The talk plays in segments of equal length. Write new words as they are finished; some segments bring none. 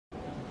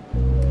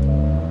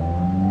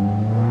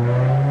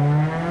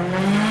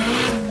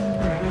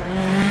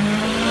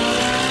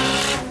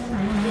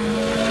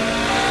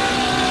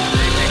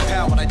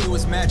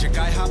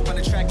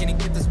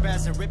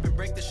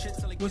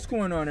What's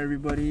going on,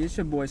 everybody? It's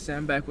your boy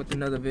Sam back with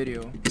another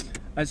video.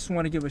 I just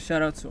want to give a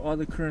shout out to all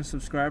the current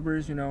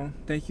subscribers. You know,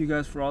 thank you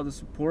guys for all the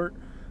support.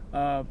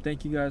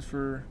 Thank you guys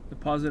for the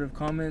positive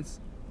comments,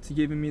 to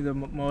giving me the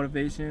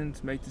motivation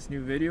to make this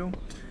new video.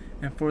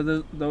 And for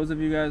those of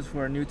you guys who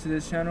are new to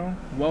this channel,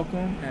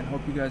 welcome and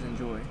hope you guys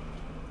enjoy.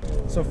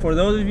 So for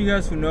those of you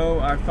guys who know,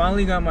 I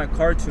finally got my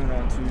car tuned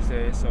on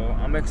Tuesday, so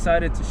I'm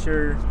excited to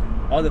share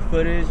all the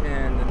footage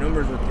and the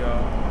numbers with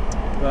y'all.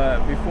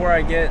 But before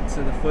I get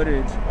to the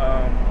footage,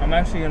 I'm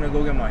actually gonna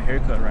go get my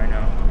haircut right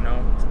now. You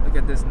know, look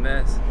at this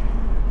mess.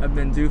 I've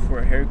been due for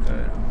a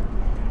haircut.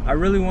 I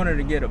really wanted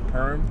to get a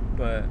perm,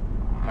 but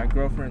my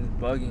girlfriend's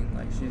bugging.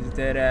 Like, she's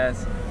dead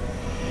ass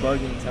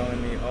bugging,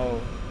 telling me, oh,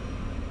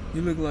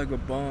 you look like a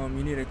bum,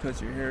 you need to cut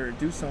your hair,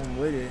 do something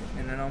with it.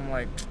 And then I'm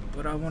like,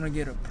 but I want to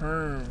get a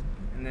perm.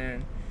 And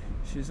then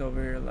she's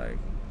over here like,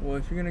 well,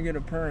 if you're gonna get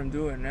a perm,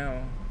 do it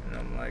now. And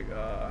I'm like,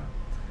 I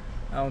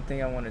don't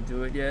think I want to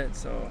do it yet.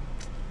 So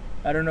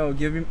I don't know,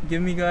 give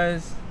me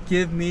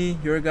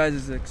your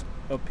guys'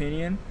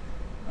 opinion.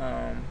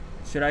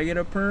 Should I get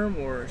a perm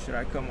or should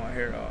I cut my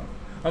hair off?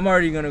 I'm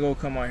already gonna go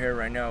cut my hair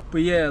right now,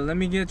 but yeah, let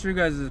me get your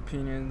guys'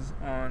 opinions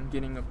on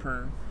getting a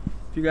perm.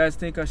 If you guys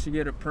think I should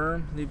get a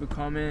perm, leave a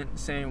comment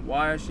saying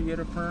why I should get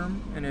a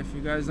perm. And if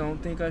you guys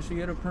don't think I should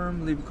get a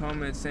perm, leave a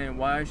comment saying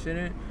why I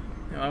shouldn't.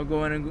 And I'll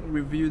go in and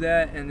review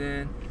that, and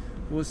then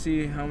we'll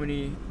see how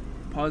many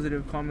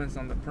positive comments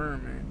on the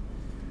perm. And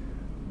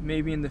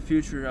maybe in the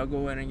future I'll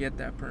go in and get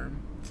that perm.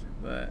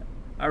 But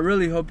I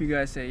really hope you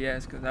guys say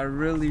yes, because I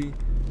really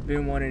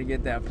been wanting to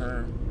get that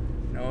perm.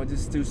 You know,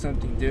 just do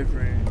something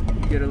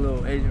different. Get a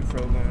little Asian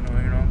fro going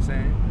on, you know what I'm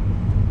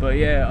saying? But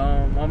yeah,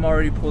 I'm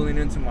already pulling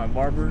into my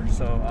barber,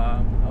 so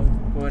I'll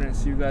go ahead and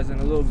see you guys in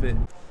a little bit.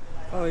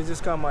 Finally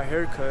just got my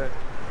hair cut.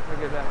 Look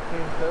at that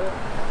clean cut.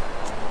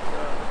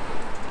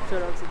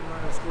 Shout out to the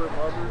 9 Square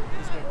barber.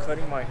 He's been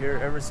cutting my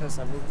hair ever since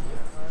I moved here.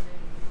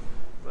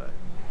 But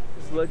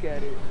just look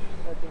at it.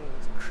 That thing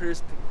is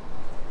crispy.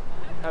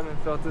 Haven't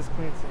felt this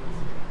clean since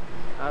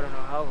I don't know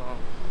how long.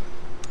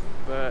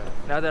 But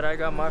now that I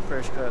got my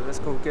fresh cut, let's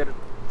go get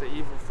the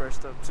Evo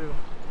freshed up too.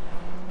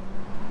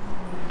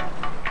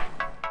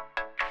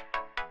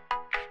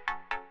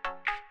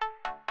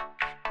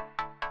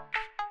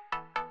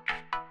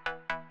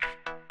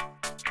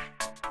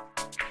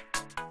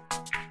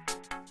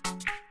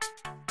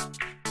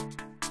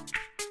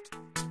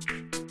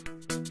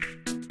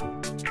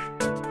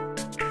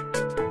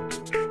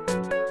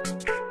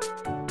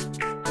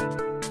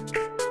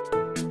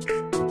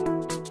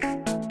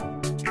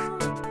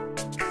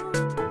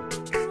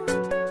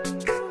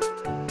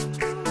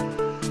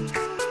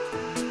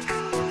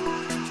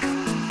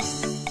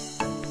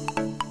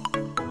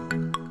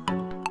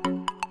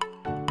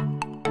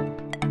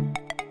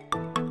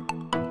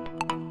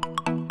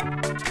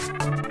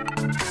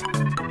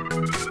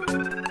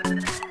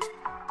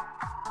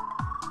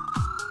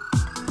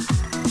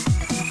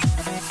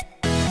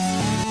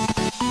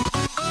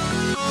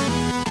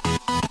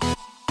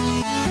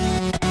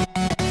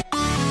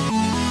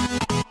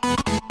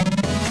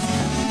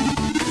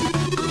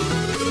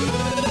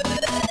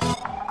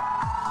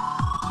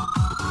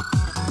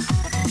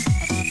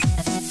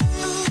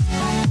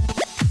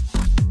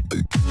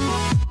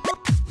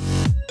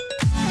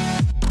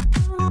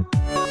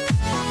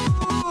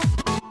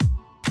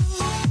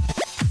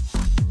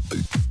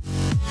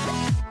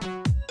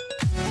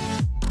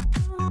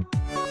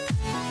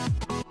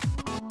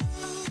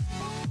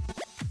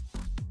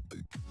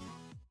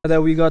 Now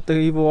that we got the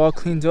Evo all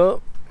cleaned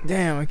up,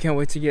 damn, I can't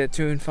wait to get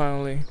tuned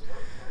finally.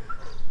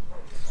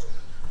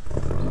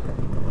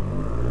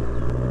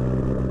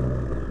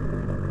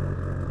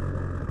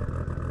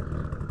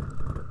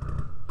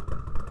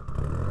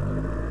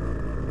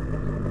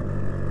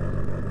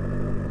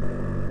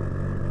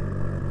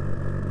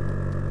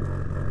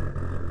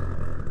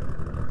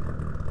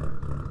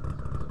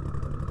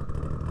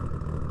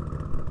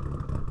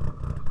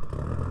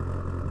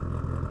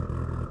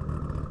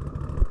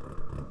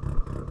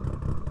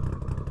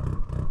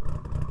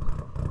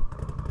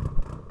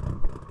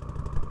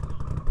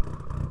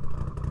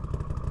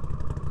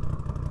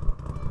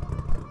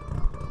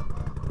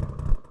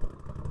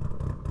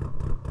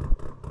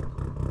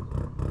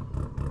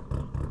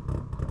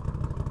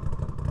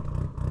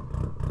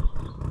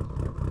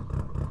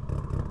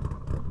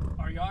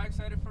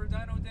 Excited for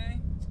Dyno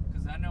Day?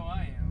 Because I know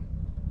I am.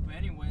 But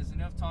anyways,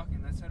 enough talking.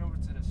 Let's head over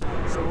to the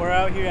shop. So we're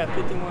out here at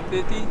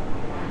 5150.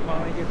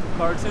 Finally get the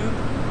car tuned.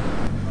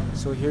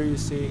 So here you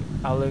see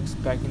Alex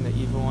backing the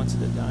Evo onto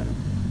the dyno.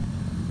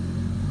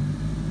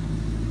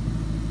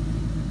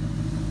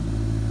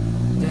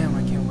 Damn,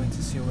 I can't wait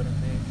to see what it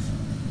makes.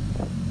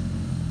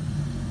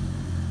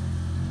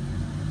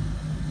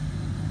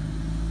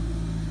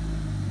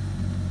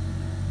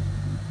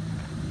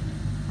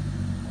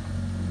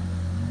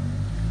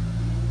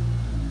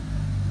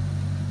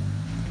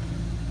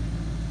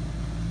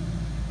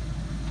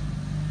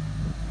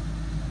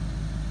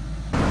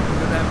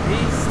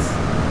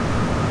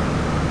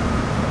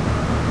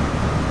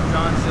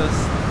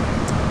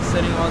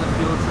 setting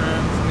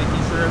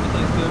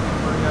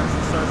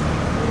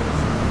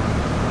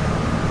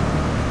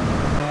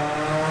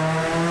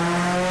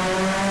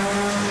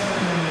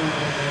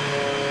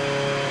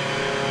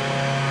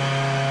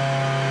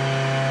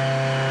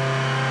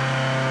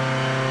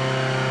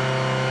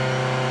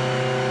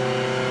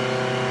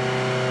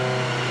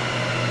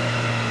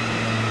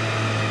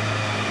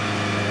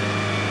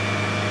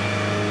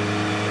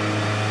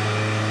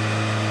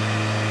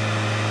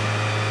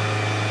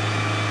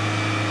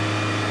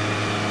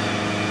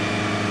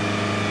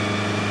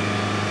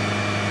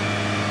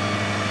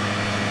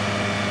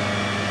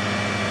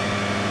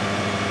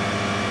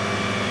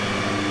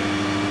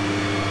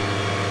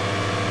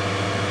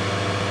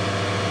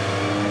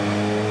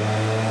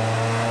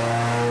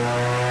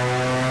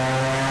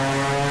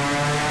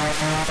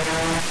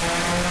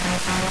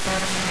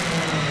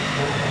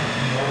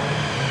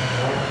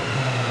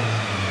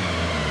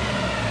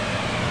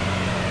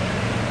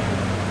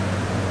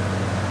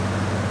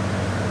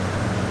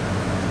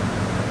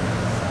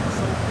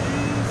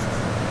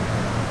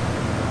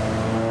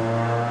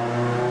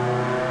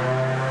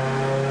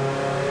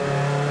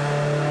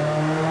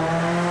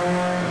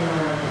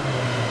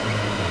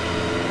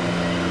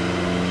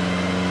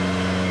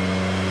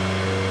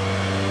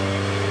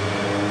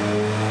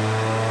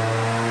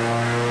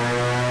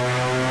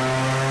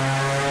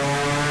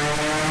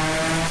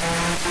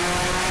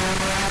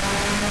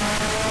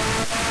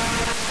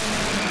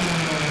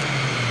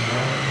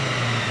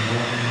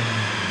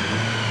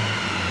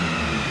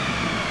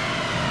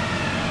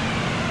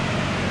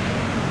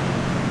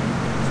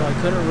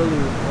couldn't really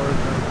record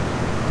the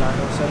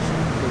dyno session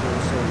because it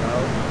was so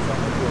loud, so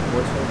I'm gonna do a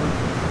voiceover.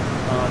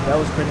 That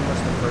was pretty much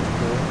the first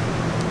pull.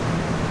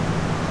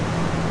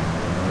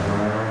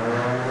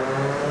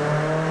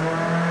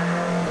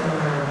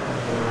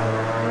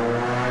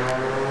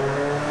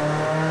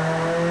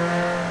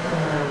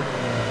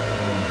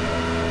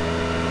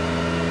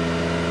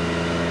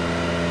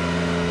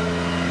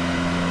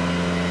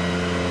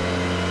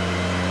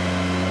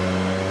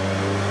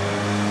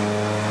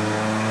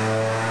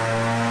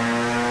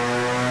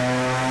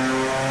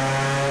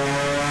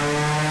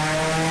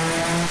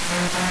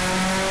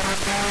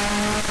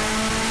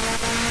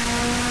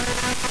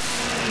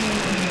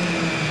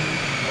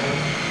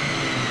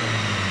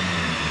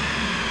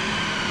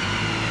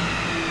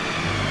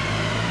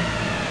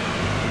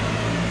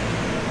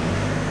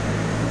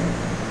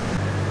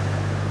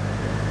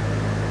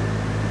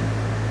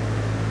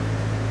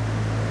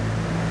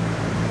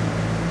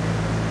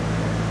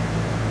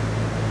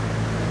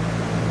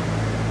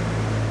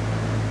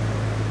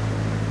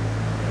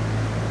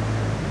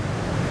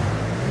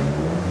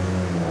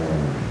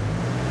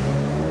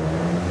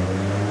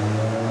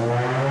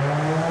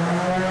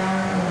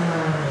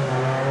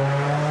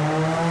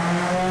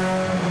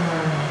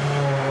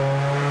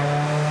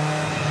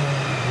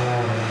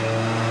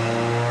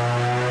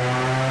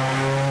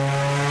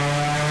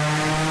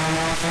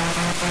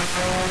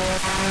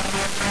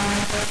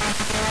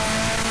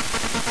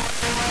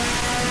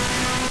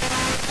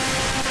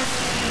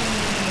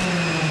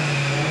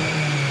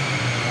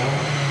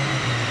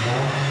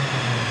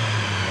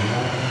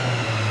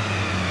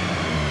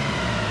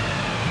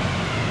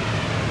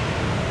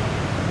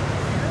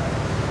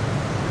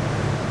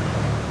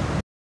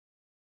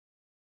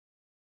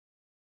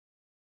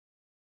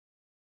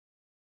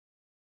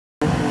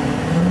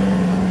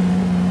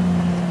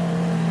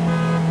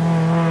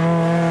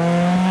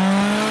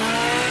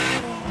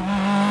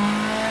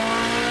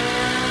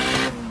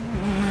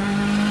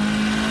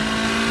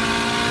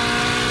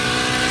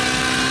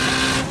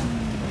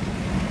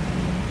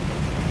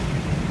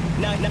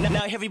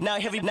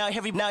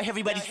 Now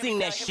everybody sing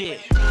that shit.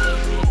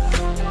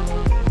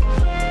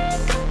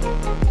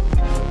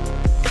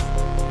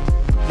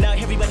 Now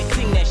everybody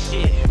sing that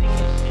shit.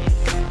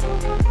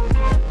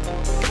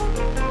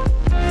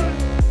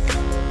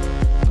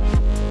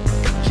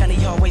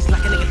 Johnny always lock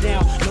a nigga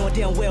down, knowing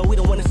damn well we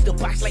don't want to still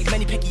box like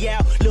Manny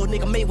Pacquiao. Little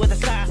nigga made with a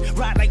size,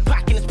 ride like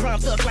Pac in his prime,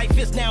 thug like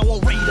this now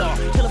on radar.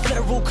 Till a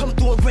federal come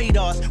through on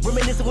radars,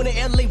 reminiscing when the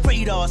LA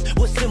radars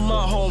was in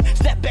my home.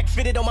 Snapback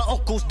fitted on my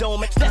uncle's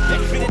dome.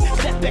 Snapback fitted,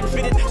 snapback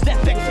fitted,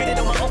 snapback fitted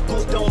on my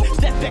uncle's dome.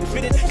 Snapback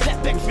fitted,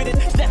 snapback fitted,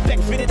 snapback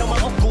fitted on my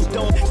uncle's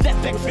dome.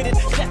 Snapback fitted,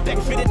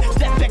 snapback fitted,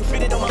 snapback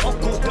fitted on my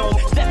uncle's dome.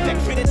 Snapback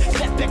fitted,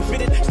 snapback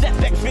fitted,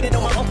 snapback fitted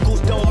on my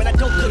uncle's dome. And I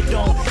don't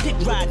condone dick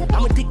riding,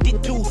 I'm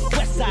addicted to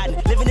west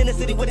side. Living in a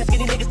city where the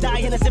skinny niggas die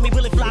and a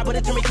semi-bullet fly, but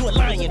it turned me to a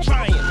lion,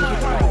 trying.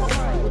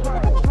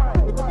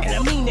 And I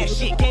mean that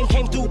shit. Game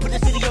came through, put the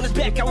city on his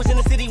back. I was in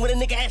the city when a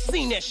nigga had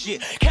seen that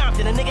shit.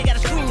 Compton, a nigga gotta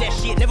scream that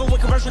shit. Never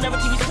went commercial, never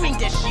TV screen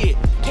that shit.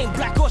 Came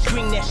black or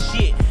screen that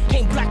shit.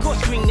 Came black or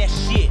screen that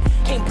shit.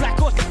 Came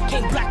black or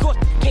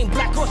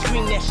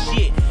screen that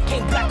shit.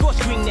 Came black or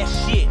screen that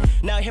shit.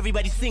 Now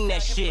everybody sing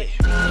that shit.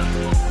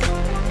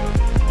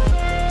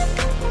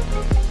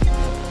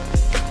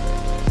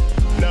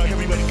 Now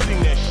everybody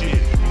sing that shit.